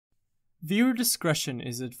Viewer discretion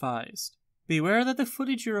is advised. Beware that the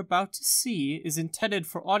footage you're about to see is intended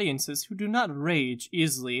for audiences who do not rage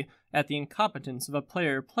easily at the incompetence of a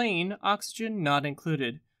player playing Oxygen Not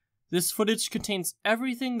Included. This footage contains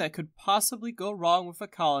everything that could possibly go wrong with a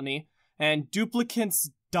colony, and duplicants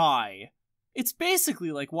die. It's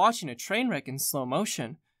basically like watching a train wreck in slow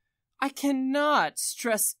motion. I cannot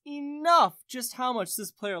stress enough just how much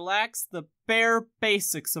this player lacks the bare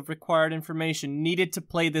basics of required information needed to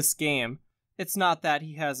play this game. It's not that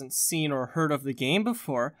he hasn't seen or heard of the game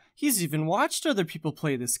before, he's even watched other people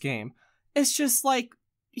play this game. It's just like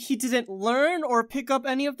he didn't learn or pick up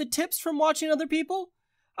any of the tips from watching other people.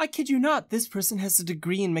 I kid you not, this person has a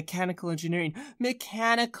degree in mechanical engineering.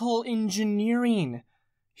 Mechanical engineering!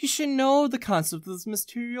 He should know the concept of this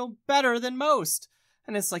material better than most.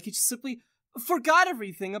 And it's like he just simply forgot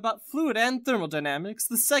everything about fluid and thermodynamics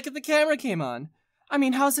the second the camera came on. I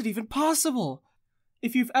mean, how's it even possible?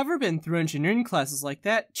 If you've ever been through engineering classes like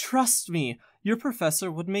that, trust me, your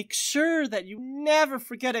professor would make sure that you never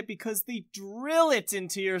forget it because they drill it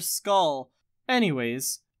into your skull.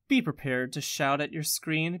 Anyways, be prepared to shout at your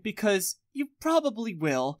screen because you probably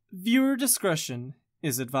will. Viewer discretion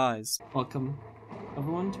is advised. Welcome,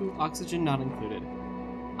 everyone, to Oxygen Not Included.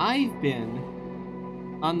 I've been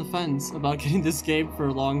on the fence about getting this game for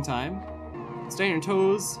a long time. Stay on your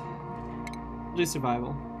toes. Do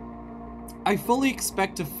survival. I fully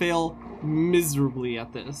expect to fail miserably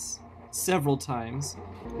at this several times.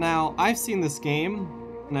 Now, I've seen this game,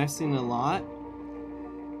 and I've seen it a lot.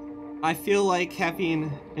 I feel like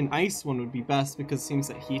having an ice one would be best because it seems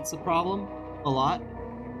that heat's a problem a lot.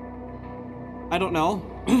 I don't know.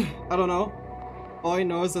 I don't know. All I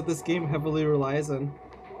know is that this game heavily relies on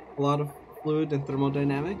a lot of fluid and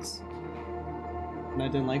thermodynamics. And I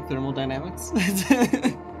didn't like thermodynamics.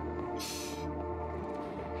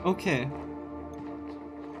 Okay.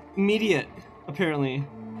 Immediate, apparently.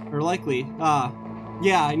 Or likely.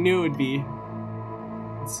 Yeah, I knew it would be.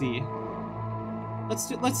 Let's see.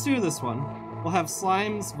 Let's do this one. We'll have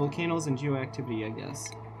slimes, volcanoes, and geoactivity, I guess.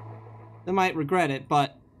 I might regret it,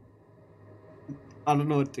 but I don't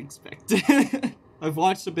know what to expect. I've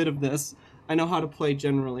watched a bit of this. I know how to play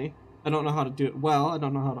generally. I don't know how to do it well. I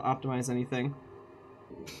don't know how to optimize anything.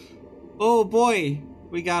 Oh boy!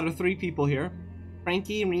 We got our 3 people here.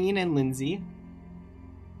 Frankie, Reen, and Lindsay.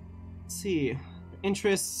 Let's see.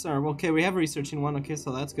 Interests are... Okay, we have researching one. Okay,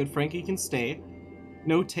 so that's good. Frankie can stay.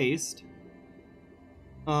 No taste.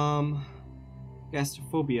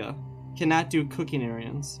 Gastrophobia. Cannot do cooking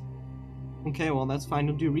errands. Okay, well that's fine.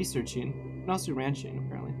 We'll do researching. We can also do ranching,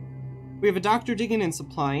 apparently. We have a doctor digging and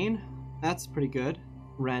supplying. That's pretty good.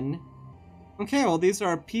 Ren. Okay, well these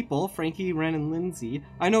are people, Frankie, Ren, and Lindsay.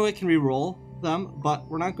 I know I can re-roll them, but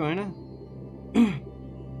we're not going to.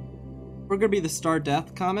 We're gonna be the star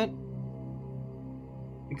death comment.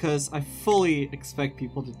 Because I fully expect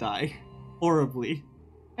people to die. Horribly.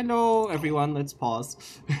 Hello everyone, let's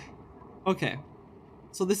pause. Okay.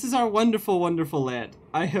 So this is our wonderful, wonderful land.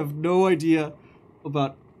 I have no idea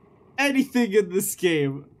about anything in this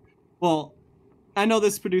game. Well, I know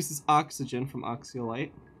this produces oxygen from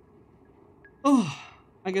oxyolite. Oh,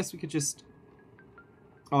 I guess we could just...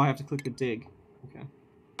 Oh, I have to click the dig. Okay.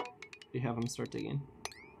 You have them start digging.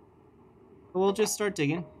 But we'll just start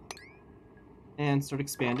digging. And start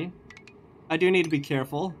expanding. I do need to be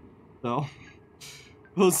careful, though.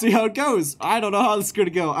 We'll see how it goes. I don't know how it's gonna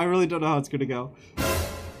go. I really don't know how it's gonna go.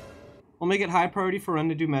 We'll make it high priority for Ren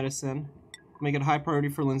to do medicine. Make it high priority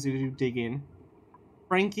for Lindsay to do digging.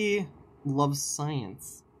 Frankie loves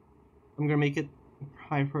science. I'm gonna make it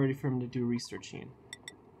high priority for him to do researching.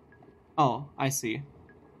 Oh, I see.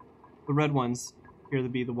 The red ones appear to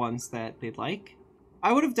be the ones that they'd like.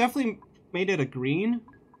 I would have definitely made it a green.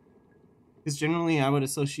 Because generally I would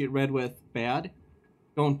associate red with bad.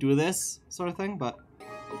 Don't do this sort of thing, but...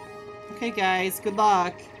 Okay guys, good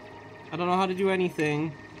luck. I don't know how to do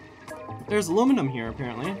anything. There's aluminum here,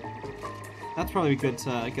 apparently. That's probably good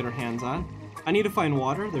to get our hands on. I need to find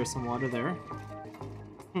water. There's some water there.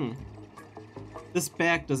 This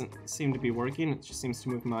back doesn't seem to be working. It just seems to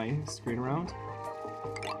move my screen around.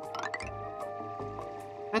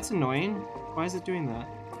 That's annoying. Why is it doing that?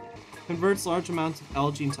 Converts large amounts of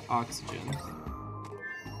algae into oxygen.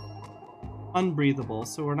 Unbreathable,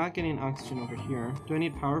 so we're not getting oxygen over here. Do I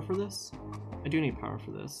need power for this? I do need power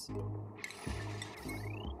for this.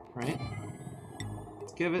 Right?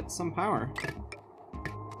 Let's give it some power.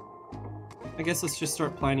 I guess let's just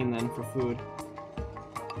start planning then for food.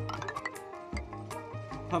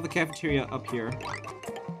 I'll have the cafeteria up here.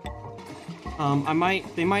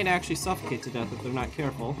 They might actually suffocate to death if they're not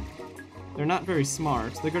careful. They're not very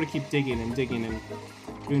smart. They're gonna keep digging and digging and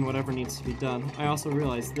doing whatever needs to be done. I also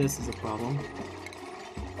realized this is a problem.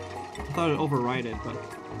 I thought it'd override it, but...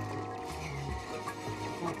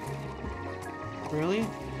 Really?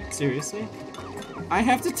 Seriously? I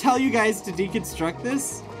have to tell you guys to deconstruct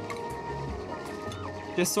this?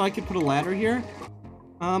 Just so I could put a ladder here?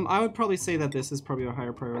 I would probably say that this is probably a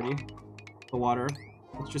higher priority. The water.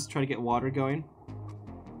 Let's just try to get water going.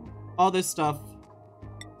 All this stuff,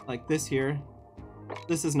 like this here,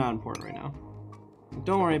 this is not important right now.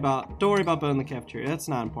 Don't worry about building the cafeteria. That's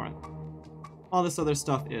not important. All this other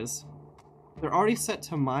stuff is. They're already set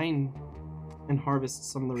to mine and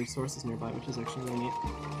harvest some of the resources nearby, which is actually really neat.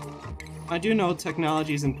 I do know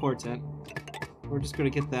technology is important. We're just gonna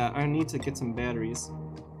get that. I need to get some batteries.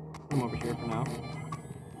 Put them over here for now.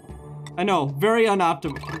 I know, very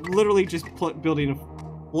unoptimal. Literally just building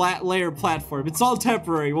a flat layer platform. It's all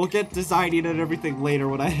temporary. We'll get designing and everything later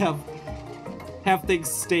when I have things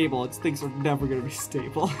stable. Things are never gonna be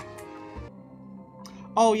stable.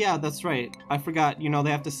 Oh yeah, that's right. I forgot, you know,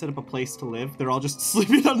 they have to set up a place to live. They're all just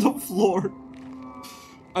sleeping on the floor.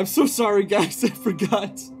 I'm so sorry, guys, I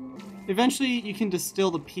forgot. Eventually, you can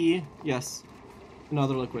distill the pee, yes, and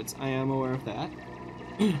other liquids. I am aware of that.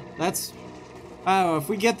 That's, I don't know, if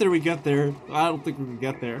we get there, we get there. I don't think we can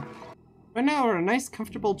get there. Right now, we're at a nice,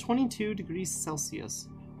 comfortable 22 degrees Celsius.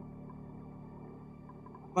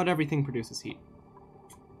 But everything produces heat.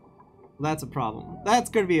 That's a problem. That's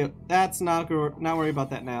gonna be a, that's not worry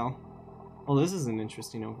about that now. Oh, this is an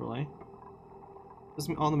interesting overlay. This,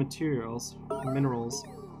 all the materials, the minerals.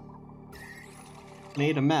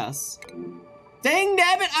 Made a mess. Dang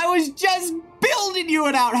nabbit, I was just building you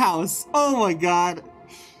an outhouse! Oh my god.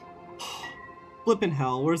 Flippin'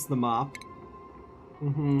 hell, where's the mop? No,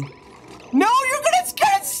 you're gonna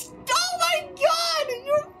get, oh my god!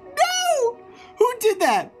 No! Who did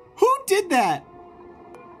that? Who did that?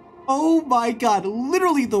 Oh my god,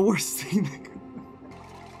 literally the worst thing that could...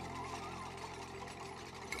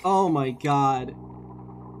 Oh my god.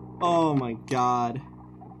 Oh my god.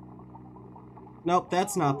 Nope,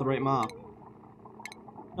 that's not the right mop.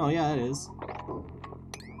 Oh yeah, it is.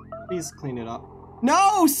 Please clean it up.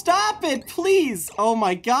 No! Stop it! Please! Oh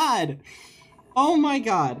my god! Oh my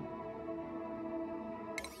god.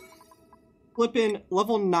 Flippin'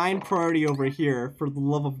 level 9 priority over here, for the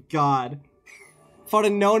love of god. If I'd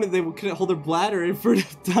have known that they couldn't hold their bladder in for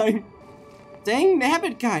enough time. Dang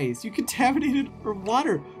nabbit, guys! You contaminated our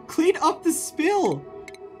water! Clean up the spill!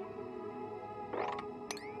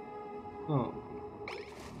 Oh.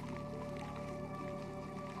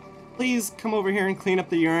 Please come over here and clean up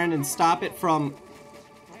the urine and stop it from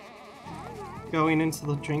going into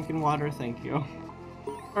the drinking water. Thank you.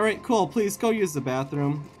 Alright, cool. Please go use the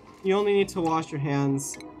bathroom. You only need to wash your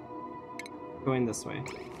hands going this way.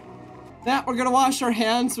 Now we're gonna wash our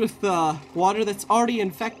hands with water that's already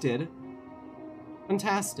infected.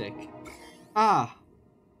 Fantastic. Ah,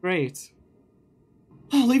 great.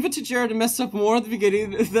 I'll leave it to Jared to mess up more at the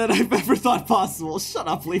beginning than I've ever thought possible. Shut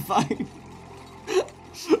up, Levi.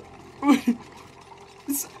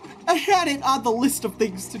 I had it on the list of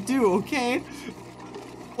things to do, okay?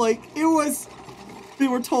 Like, it was... They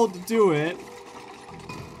were told to do it.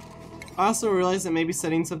 I also realized that maybe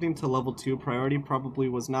setting something to level 2 priority probably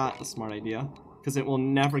was not a smart idea, because it will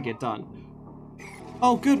never get done.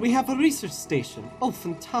 Oh good, we have a research station. Oh,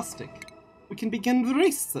 fantastic. We can begin the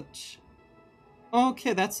research.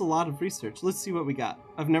 Okay, that's a lot of research. Let's see what we got.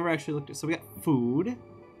 I've never actually looked at it. So we got food.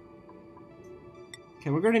 Okay,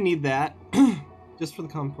 we're gonna need that. Just for the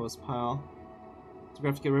compost pile. So we're gonna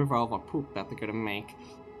have to get rid of all of our poop that they're gonna make.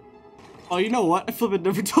 Oh, you know what? I flippin'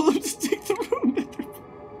 never told them to take the room.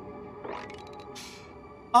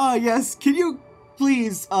 Yes, can you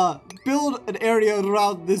please, build an area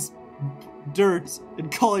around this dirt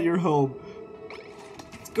and call it your home?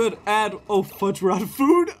 It's good, add, oh fudge, we're out of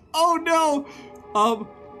food? Oh no!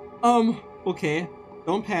 Okay,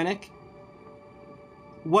 don't panic.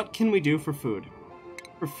 What can we do for food?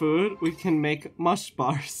 For food, we can make mush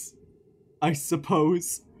bars, I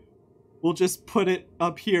suppose. We'll just put it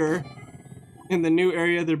up here in the new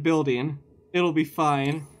area they're building. It'll be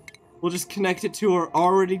fine. We'll just connect it to our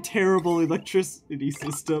already terrible electricity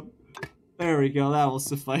system. There we go, that will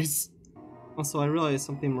suffice. Also, I realized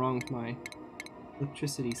something wrong with my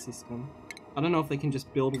electricity system. I don't know if they can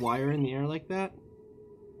just build wire in the air like that.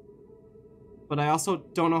 But I also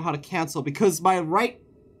don't know how to cancel because my right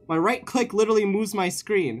click literally moves my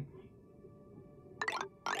screen.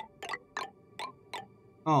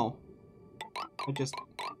 Oh. Okay,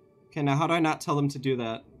 now how do I not tell them to do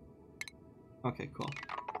that? Okay, cool.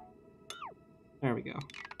 There we go.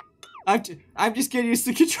 I'm just getting used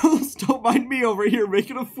to controls. Don't mind me over here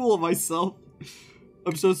making a fool of myself.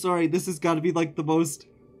 I'm so sorry. This has got to be like the most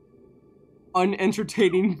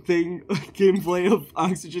unentertaining thing gameplay of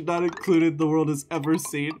Oxygen Not Included the world has ever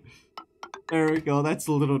seen. There we go. That's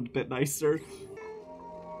a little bit nicer.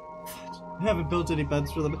 I haven't built any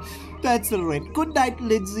beds for them. That's alright. Good night,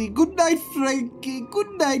 Lindsay. Good night, Frankie.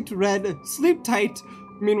 Good night, Red. Sleep tight.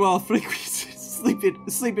 Meanwhile, Frankie's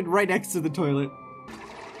sleeping right next to the toilet.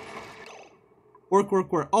 Work,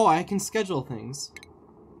 work, work. Oh, I can schedule things.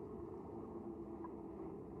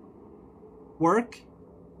 Work.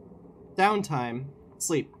 Downtime.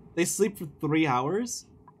 Sleep. They sleep for 3 hours?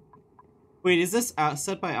 Wait, is this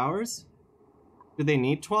set by hours? Do they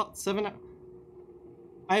need 7 hours?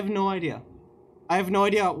 I have no idea. I have no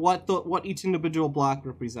idea what each individual block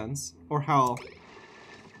represents, or how.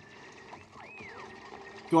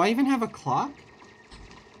 Do I even have a clock?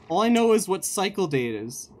 All I know is what cycle day it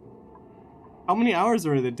is. How many hours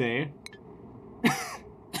are in the day? I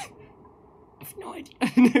have no idea. I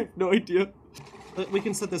have no idea. But we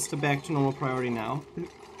can set this to back to normal priority now.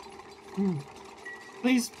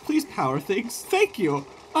 Please power things. Thank you.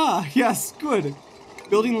 Ah, yes, good.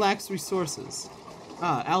 Building lacks resources.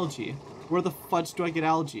 Ah, algae. Where the fudge do I get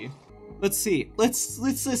algae? Let's see. Let's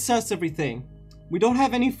assess everything. We don't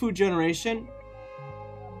have any food generation.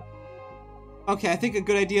 Okay, I think a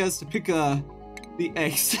good idea is to pick the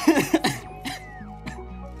eggs.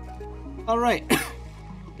 Alright.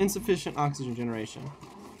 Insufficient oxygen generation.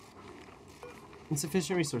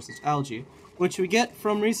 Insufficient resources. Algae. Which we get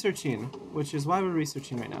from researching. Which is why we're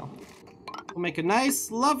researching right now. We'll make a nice,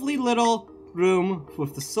 lovely little room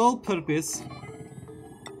with the sole purpose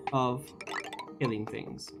of killing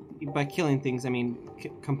things. By killing things, I mean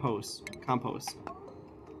compost.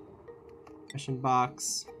 Ration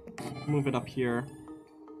box. Move it up here.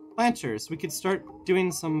 Planters. We could start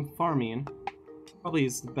doing some farming. Probably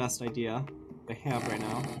is the best idea I have right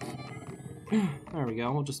now. There we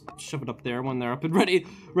go. We'll just shove it up there when they're up and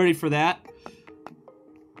ready for that.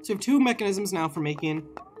 So we have 2 mechanisms now for making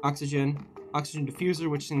oxygen. Oxygen diffuser,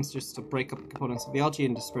 which seems just to break up the components of the algae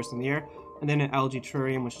and disperse them in the air. And then an algae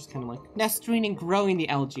terrarium, which is kind of like nestering and growing the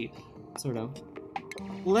algae, sort of.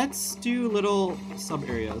 Let's do little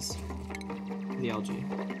sub-areas for the algae.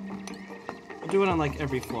 We'll do it on like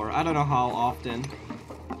every floor. I don't know how often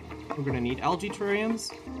we're gonna need algae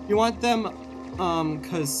terrariums. You want them,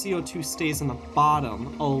 cause CO2 stays in the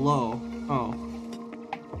bottom, low. Oh.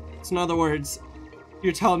 So in other words,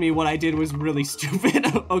 you're telling me what I did was really stupid.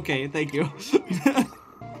 Okay, thank you.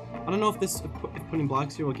 I don't know if putting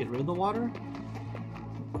blocks here will get rid of the water.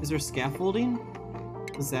 Is there scaffolding?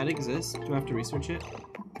 Does that exist? Do I have to research it?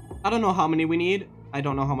 I don't know how many we need. I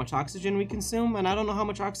don't know how much oxygen we consume, and I don't know how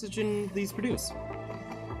much oxygen these produce.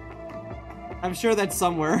 I'm sure that's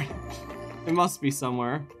somewhere. It must be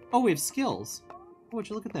somewhere. Oh, we have skills. Oh, would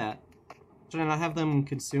you look at that? Should I not have them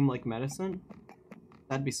consume like medicine?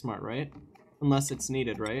 That'd be smart, right? Unless it's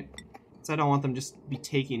needed, right? Because I don't want them just be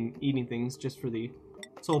eating things just for the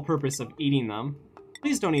sole purpose of eating them.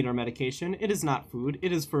 Please don't eat our medication. It is not food.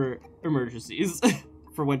 It is for emergencies.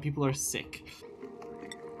 For when people are sick.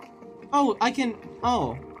 Oh, I didn't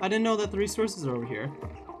know that the resources are over here.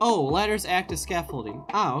 Oh, ladders act as scaffolding.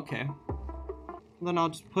 Ah, okay. Then I'll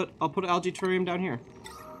put algae terrarium down here.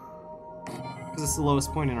 Because it's the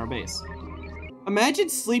lowest point in our base. Imagine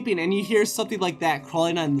sleeping and you hear something like that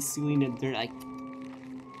crawling on the ceiling and they're like...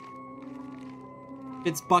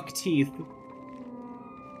 It's buck teeth.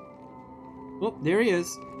 Oh, there he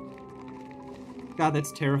is. God,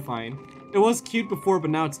 that's terrifying. It was cute before, but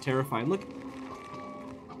now it's terrifying. Look.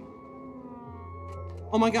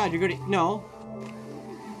 Oh my god, you're gonna... No.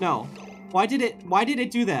 No. Why did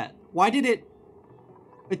it do that? Why did it...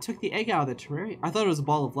 It took the egg out of the terrarium. I thought it was a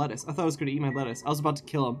ball of lettuce. I thought it was gonna eat my lettuce. I was about to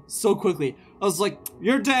kill him so quickly. I was like,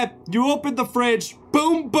 you're dead. You opened the fridge.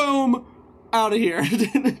 Boom, boom. Out of here.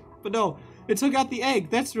 But no, it took out the egg.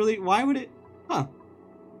 That's really... Why would it... Huh.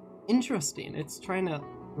 Interesting. It's trying to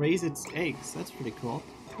raise its eggs. That's pretty cool.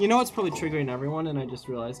 You know what's probably triggering everyone, and I just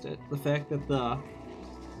realized it? The fact that the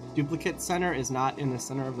duplicate center is not in the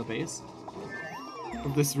center of the base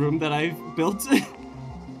of this room that I've built.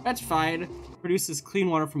 That's fine. Produces clean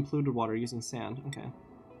water from polluted water using sand. Okay.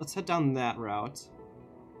 Let's head down that route.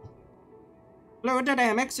 Fluid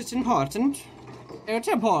dynamics, it's important. It's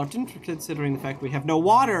important, considering the fact we have no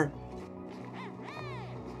water.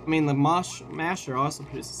 I mean, the masher also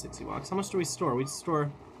produces 60 watts. How much do we store? We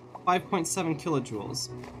store 5.7 kilojoules.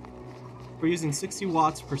 We're using 60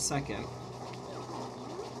 watts per second.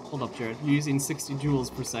 Hold up, Jared. You're using 60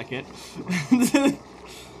 joules per second.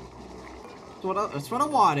 That's what a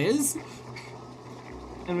watt is.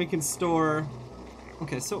 And we can store...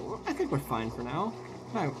 Okay, so I think we're fine for now.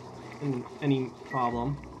 Alright. any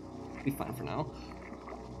problem. Be fine for now.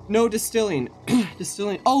 No distilling.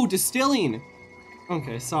 Distilling. Oh, distilling!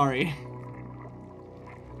 Okay, sorry.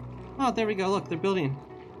 Oh, there we go. Look, they're building.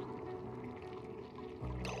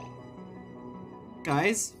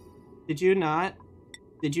 Guys, did you...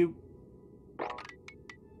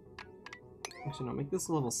 Actually, no, make this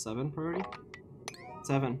a level 7 priority.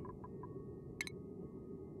 7.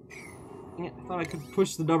 Dang it, I thought I could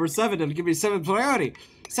push the number 7 and give me 7 priority.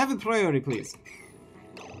 7 priority, please.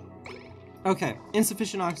 Okay,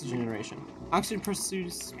 insufficient oxygen generation. Oxygen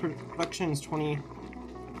production is 20.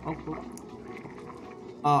 Oh, cool.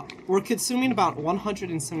 We're consuming about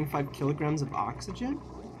 175 kilograms of oxygen,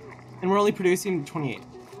 and we're only producing 28.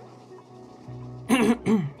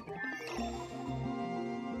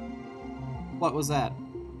 What was that?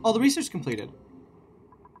 Oh, the research completed.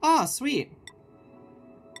 Ah, sweet.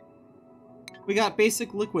 We got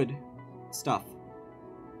basic liquid stuff.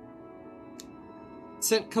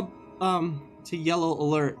 Sent to yellow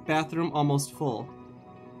alert. Bathroom almost full.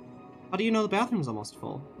 How do you know the bathroom's almost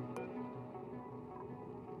full?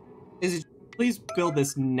 Is it? Please build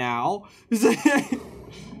this now.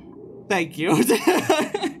 Thank you.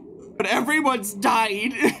 But everyone's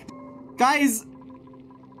died. Guys,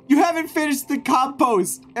 you haven't finished the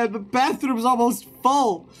compost, and the bathroom's almost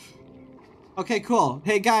full. Okay, cool.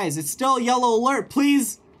 Hey guys, it's still yellow alert,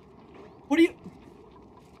 please. What are you...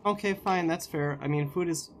 Okay, fine, that's fair. I mean, food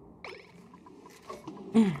is...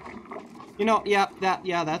 You know, yeah,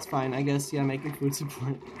 that's fine. I guess, yeah, making food's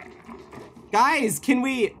important. Guys, can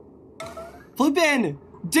we... Flippin'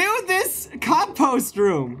 do this compost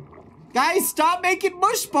room. Guys, stop making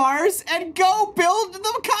mush bars and go build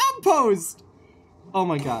the compost. Oh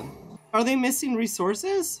my god. Are they missing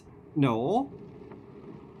resources? No.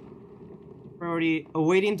 Priority,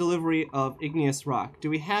 awaiting delivery of igneous rock. Do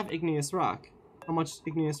we have igneous rock? How much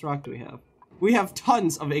igneous rock do we have? We have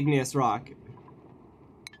tons of igneous rock.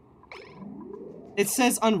 It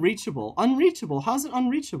says unreachable. Unreachable? How's it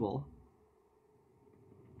unreachable?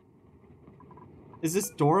 Is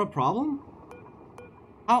this door a problem?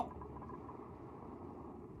 How?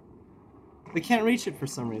 They can't reach it for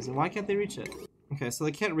some reason. Why can't they reach it? Okay, so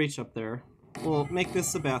they can't reach up there. We'll make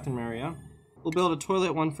this the bathroom area. We'll build a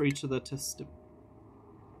toilet, one for each of the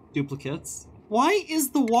duplicates. Why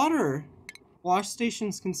is the water wash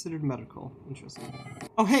stations considered medical? Interesting.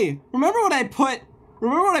 Oh hey, remember when I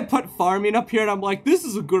put farming up here and I'm like, this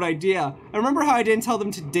is a good idea. I remember how I didn't tell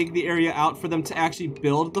them to dig the area out for them to actually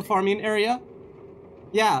build the farming area?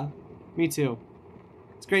 Yeah, me too.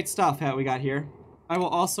 It's great stuff that we got here. I will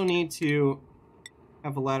also need to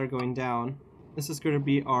have a ladder going down. This is going to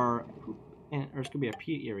be our, or it's going to be a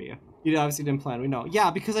pee area. You obviously didn't plan, we know.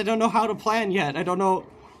 Yeah, because I don't know how to plan yet. I don't know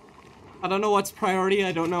what's priority.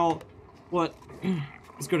 I don't know what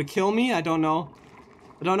is going to kill me. I don't know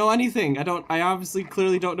anything. I obviously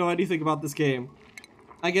clearly don't know anything about this game.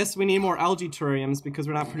 I guess we need more algae terrariums because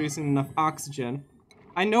we're not producing enough oxygen.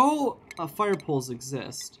 I know fire poles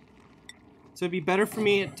exist. So it'd be better for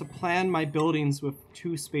me to plan my buildings with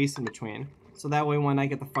 2 space in between. So that way when I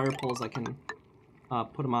get the fire poles I can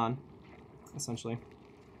put them on, essentially.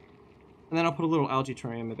 And then I'll put a little algae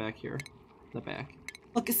terrarium in the back here. In the back.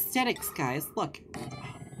 Look, aesthetics, guys, look.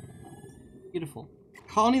 Beautiful.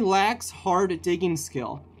 Colony lacks hard digging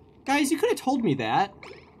skill. Guys, you could have told me that.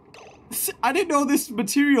 I didn't know this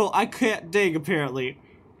material I can't dig, apparently.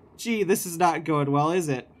 Gee, this is not going well, is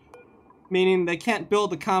it? Meaning they can't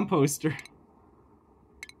build the composter.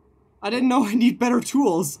 I didn't know I need better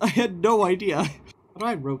tools. I had no idea. How do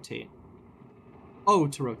I rotate? Oh,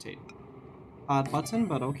 to rotate. Odd button,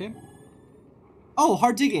 but okay. Oh,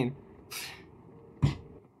 hard digging.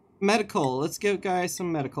 Medical. Let's give guys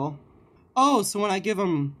some medical. Oh, so when I give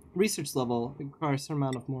them research level, it requires a certain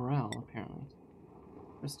amount of morale, apparently.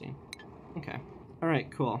 Interesting. Okay.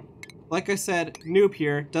 Alright, cool. Like I said, noob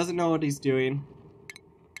here, doesn't know what he's doing.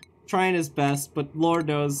 Trying his best, but Lord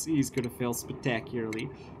knows he's gonna fail spectacularly.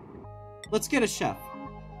 Let's get a chef.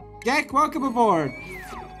 Gek, welcome aboard!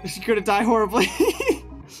 She's gonna die horribly.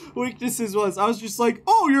 Weaknesses was, I was just like,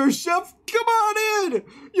 oh, you're a chef? Come on in!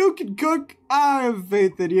 You can cook! I have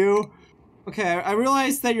faith in you. Okay, I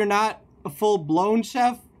realize that you're not a full-blown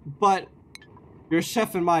chef, but you're a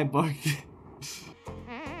chef in my book.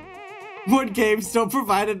 Wood games don't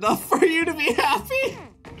provide enough for you to be happy.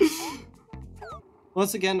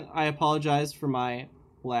 Once again, I apologize for my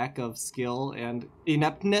lack of skill and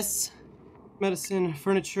ineptness. Medicine,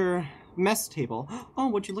 furniture, mess table. Oh,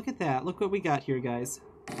 would you look at that? Look what we got here, guys.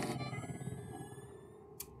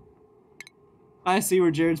 I see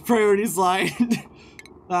where Jared's priorities lie.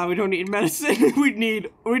 We don't need medicine. We need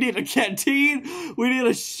a canteen. We need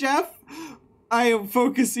a chef. I am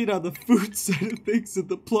focusing on the food side of things and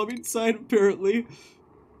the plumbing side, apparently.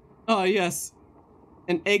 Oh, yes.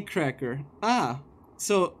 An egg cracker. Ah.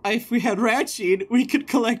 So, if we had ranching, we could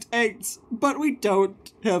collect eggs. But we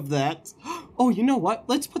don't have that. Oh, you know what?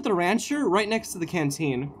 Let's put the rancher right next to the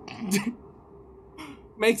canteen.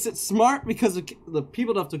 Makes it smart because the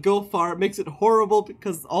people don't have to go far. It makes it horrible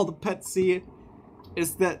because all the pets see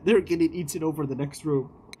is that they're getting eaten over the next room.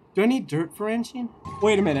 Do I need dirt for ranching?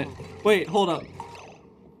 Wait a minute. Wait, hold up.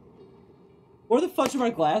 Where the fudge are my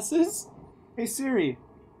glasses? Hey Siri.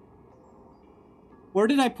 Where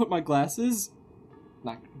did I put my glasses?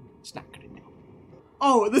 It's not gonna know.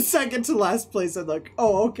 Oh, the second to last place. I'm like,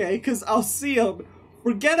 oh, okay, because I'll see them,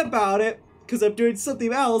 forget about it, because I'm doing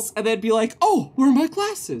something else, and then be like, oh, where are my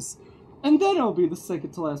glasses? And then I'll be the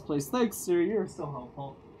second to last place. Thanks, Siri, you're so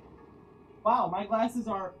helpful. Wow, my glasses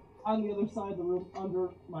are on the other side of the room, under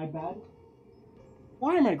my bed.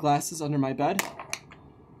 Why are my glasses under my bed?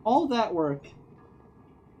 All that work.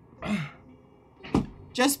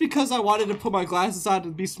 Just because I wanted to put my glasses on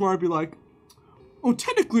and be smart, be like, oh,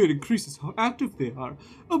 technically it increases how active they are,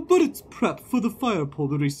 but it's prep for the fire pole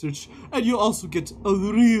research, and you also get a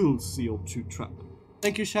real CO2 trap.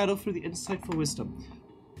 Thank you, Shadow, for the insightful wisdom.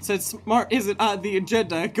 Said smart isn't on the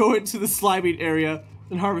agenda. Go into the sliming area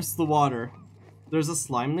and harvest the water. There's a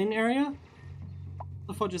sliming area? What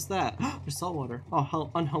the fudge is that? There's salt water. Oh,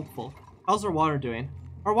 how unhelpful. How's our water doing?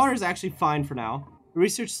 Our water is actually fine for now. The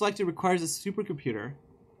research selected requires a supercomputer.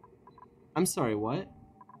 I'm sorry, what?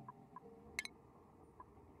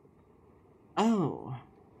 Oh.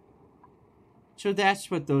 So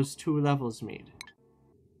that's what those 2 levels made.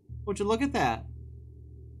 Would you look at that?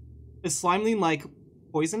 Is Slimeling like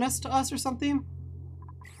poisonous to us or something?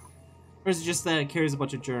 Or is it just that it carries a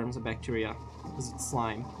bunch of germs and bacteria? Because it's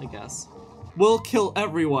slime, I guess. We'll kill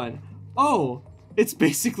everyone. Oh, it's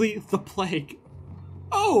basically the plague.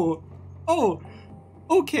 Oh, oh,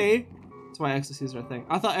 okay. That's why exosuits are a thing.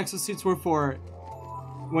 I thought exosuits were for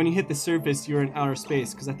when you hit the surface, you're in outer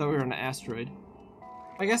space, because I thought we were on an asteroid.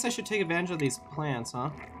 I guess I should take advantage of these plants,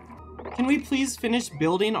 huh? Can we please finish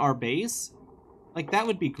building our base? Like, that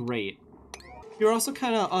would be great. You're also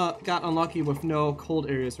kind of got unlucky with no cold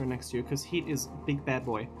areas right next to you, because heat is a big bad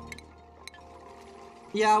boy.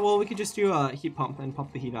 Yeah, well, we could just do a heat pump and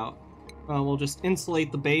pump the heat out. We'll just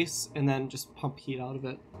insulate the base and then just pump heat out of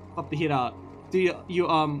it. Pump the heat out. Do you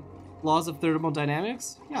laws of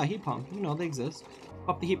thermodynamics? Yeah, heat pump. You know, they exist.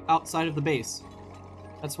 Pump the heat outside of the base.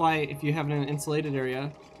 That's why if you have an insulated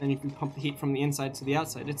area, then you can pump the heat from the inside to the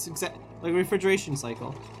outside. It's like a refrigeration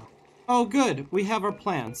cycle. Oh, good. We have our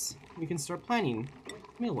plants. We can start planting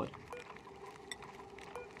mealwood.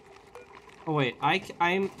 Oh wait,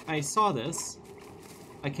 I saw this.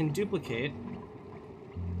 I can duplicate.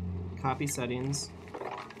 Copy settings.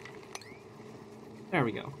 There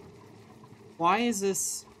we go. Why is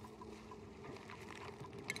this?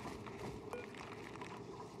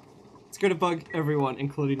 It's gonna bug everyone,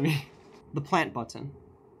 including me. The plant button.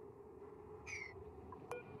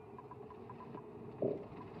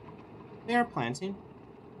 They are planting.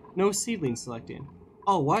 No seedling selecting.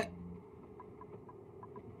 Oh, what?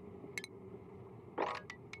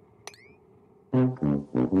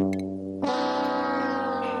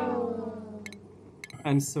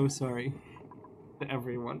 I'm so sorry to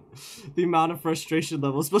everyone. The amount of frustration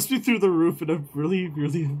levels must be through the roof, and I'm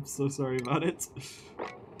really so sorry about it.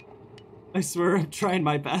 I swear I'm trying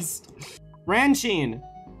my best. Ranching!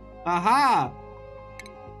 Aha!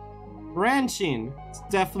 Ranching!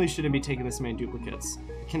 Definitely shouldn't be taking this many duplicates.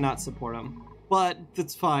 I cannot support them. But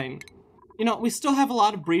that's fine. You know, we still have a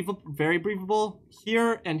lot of very breathable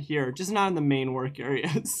here and here, just not in the main work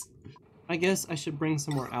areas. I guess I should bring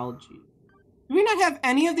some more algae. Do we not have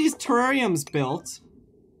any of these terrariums built?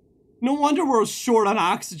 No wonder we're short on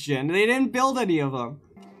oxygen. They didn't build any of them.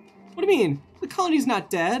 What do you mean? The colony's not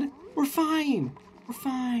dead. We're fine. We're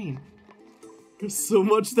fine. There's so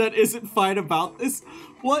much that isn't fine about this.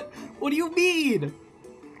 What do you mean?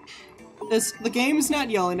 The game's not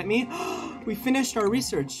yelling at me. We finished our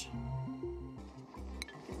research.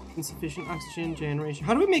 Insufficient oxygen generation.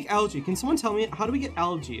 How do we make algae? Can someone tell me, how do we get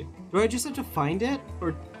algae? Do I just have to find it?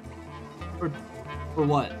 Or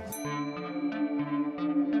what?